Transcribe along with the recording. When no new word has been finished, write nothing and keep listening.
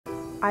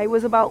I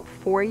was about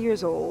 4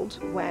 years old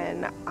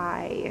when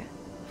I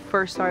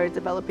first started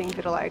developing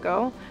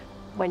vitiligo.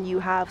 When you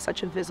have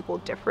such a visible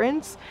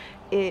difference,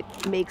 it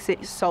makes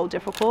it so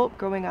difficult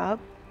growing up.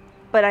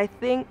 But I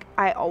think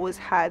I always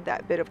had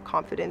that bit of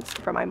confidence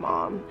from my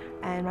mom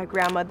and my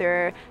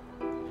grandmother,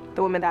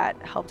 the woman that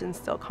helped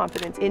instill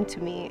confidence into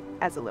me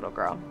as a little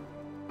girl.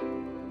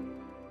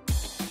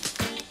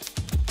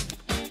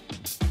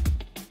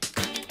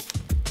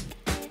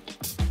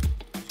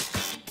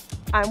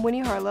 I'm Winnie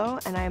Harlow,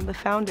 and I am the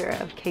founder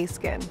of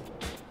K-Skin.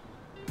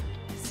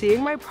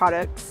 Seeing my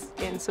products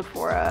in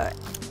Sephora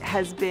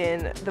has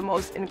been the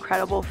most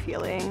incredible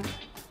feeling.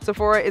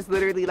 Sephora is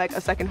literally like a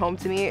second home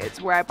to me.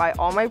 It's where I buy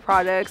all my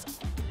products.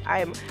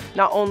 I'm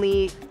not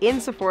only in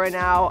Sephora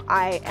now,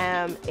 I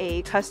am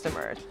a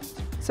customer.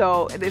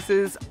 So this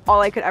is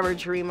all I could ever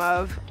dream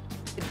of.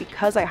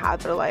 Because I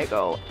have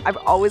vitiligo, I've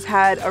always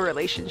had a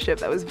relationship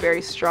that was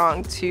very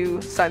strong to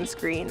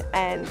sunscreen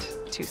and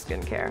to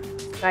skincare.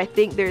 And I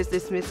think there's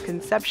this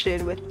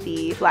misconception with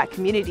the Black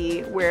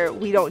community where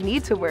we don't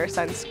need to wear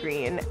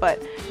sunscreen,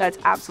 but that's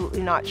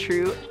absolutely not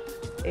true.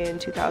 In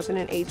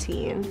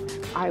 2018,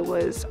 I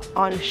was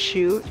on a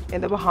shoot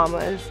in the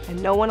Bahamas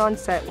and no one on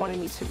set wanted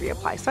me to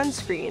reapply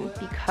sunscreen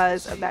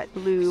because of that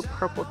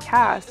blue-purple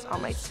cast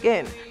on my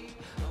skin.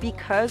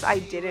 Because I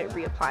didn't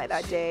reapply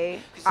that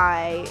day,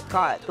 I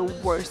got the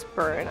worst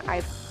burn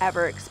I've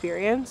ever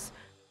experienced.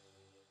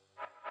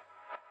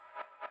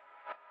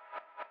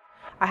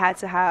 I had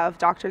to have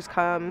doctors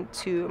come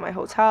to my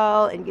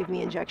hotel and give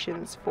me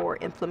injections for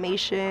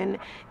inflammation.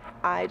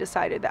 I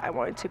decided that I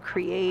wanted to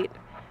create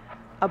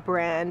a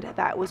brand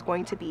that was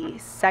going to be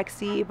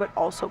sexy but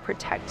also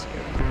protect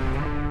you.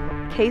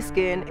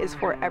 K-Skin is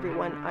for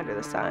everyone under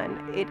the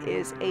sun. It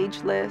is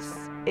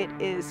ageless, it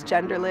is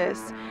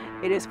genderless,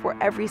 it is for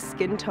every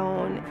skin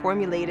tone,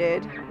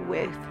 formulated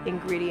with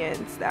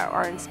ingredients that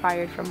are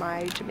inspired from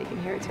my Jamaican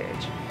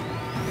heritage.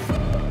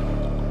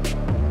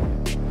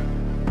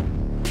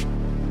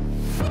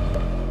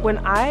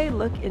 When I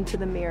look into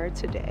the mirror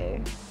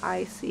today,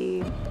 I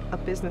see a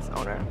business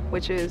owner,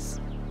 which is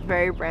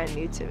very brand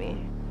new to me.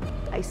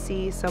 I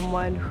see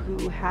someone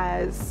who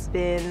has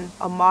been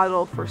a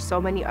model for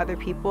so many other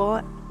people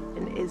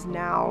and is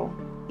now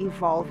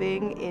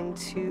evolving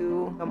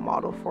into a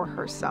model for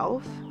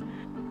herself.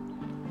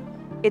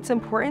 It's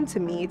important to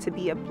me to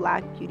be a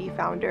Black beauty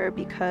founder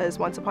because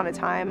once upon a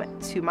time,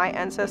 to my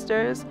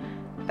ancestors,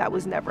 that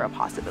was never a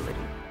possibility.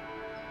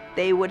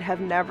 They would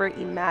have never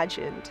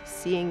imagined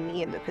seeing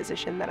me in the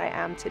position that I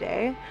am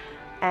today.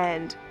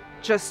 And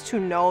just to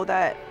know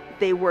that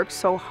they worked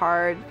so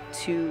hard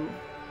to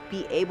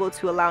be able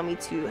to allow me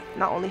to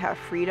not only have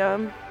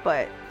freedom,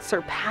 but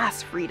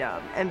surpass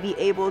freedom and be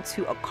able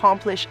to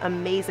accomplish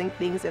amazing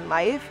things in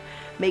life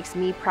makes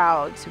me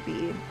proud to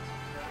be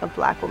a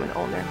Black woman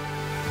owner.